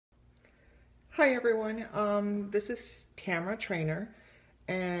Hi everyone, this is Tamra Trainer,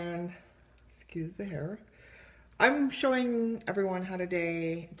 and excuse the hair. I'm showing everyone how to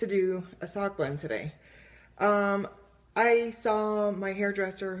do a sock blend today. I saw my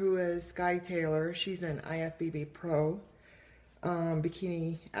hairdresser, who is Sky Taylor. She's an IFBB Pro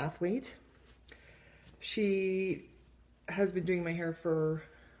bikini athlete. She has been doing my hair for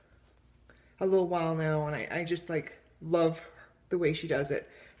a little while now, and I just love the way she does it.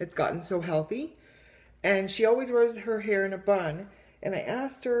 It's gotten so healthy, and she always wears her hair in a bun, and I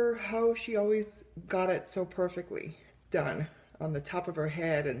asked her how she always got it so perfectly done on the top of her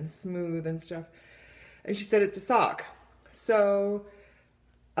head and smooth and stuff, and she said it's a sock. So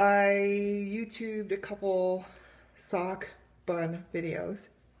I YouTubed a couple sock bun videos,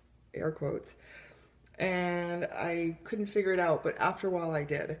 air quotes, and I couldn't figure it out, but after a while I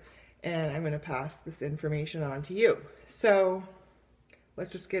did, and I'm going to pass this information on to you. So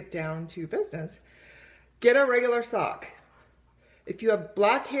let's just get down to business. Get a regular sock. If you have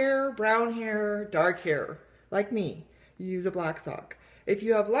black hair, brown hair, dark hair, like me, you use a black sock. If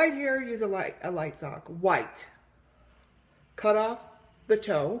you have light hair, use a light sock, white. Cut off the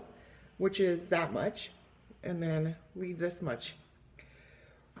toe, which is that much, and then leave this much.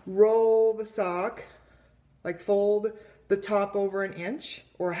 Roll the sock, fold the top over an inch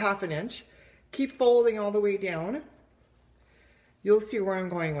or half an inch. Keep folding all the way down. You'll see where I'm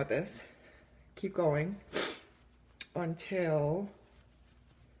going with this. Keep going until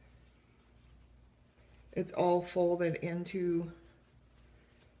it's all folded into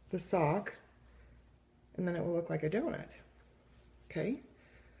the sock, and then it will look like a donut. Okay?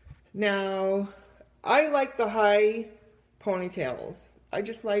 Now, I like the high ponytails. I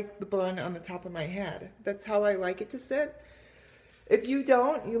just like the bun on the top of my head. That's how I like it to sit. If you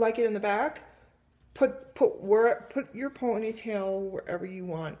don't, you like it in the back, put your ponytail wherever you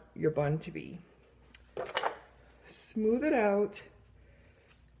want your bun to be. Smooth it out.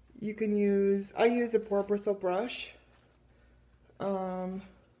 You can I use a boar bristle brush. I'm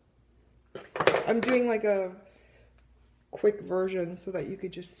doing like a quick version so that you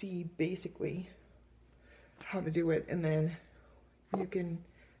could just see basically how to do it, and then you can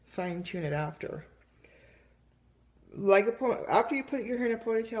fine tune it after. After you put your hair in a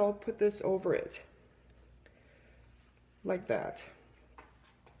ponytail, put this over it. Like that.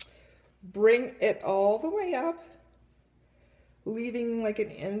 Bring it all the way up, leaving like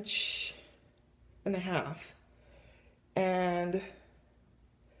 1.5 inches, and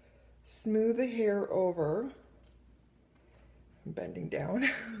smooth the hair over. I'm bending down.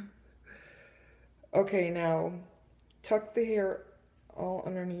 Okay, now tuck the hair all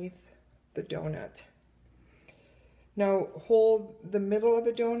underneath the donut. Now hold the middle of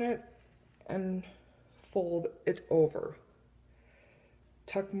the donut and fold it over.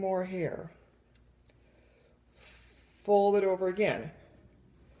 Tuck more hair. Fold it over again.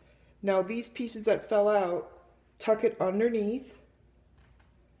 Now these pieces that fell out, tuck it underneath.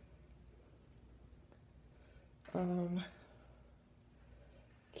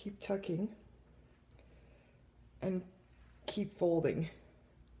 Keep tucking and keep folding.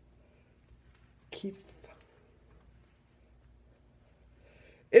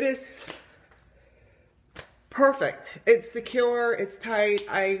 It is perfect. It's secure, it's tight.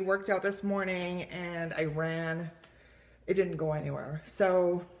 I worked out this morning and I ran. It didn't go anywhere.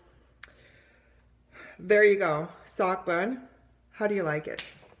 So there you go. Sock bun. How do you like it?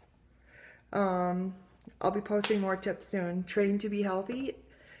 I'll be posting more tips soon. Train to be Healthy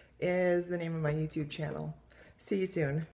is the name of my YouTube channel. See you soon.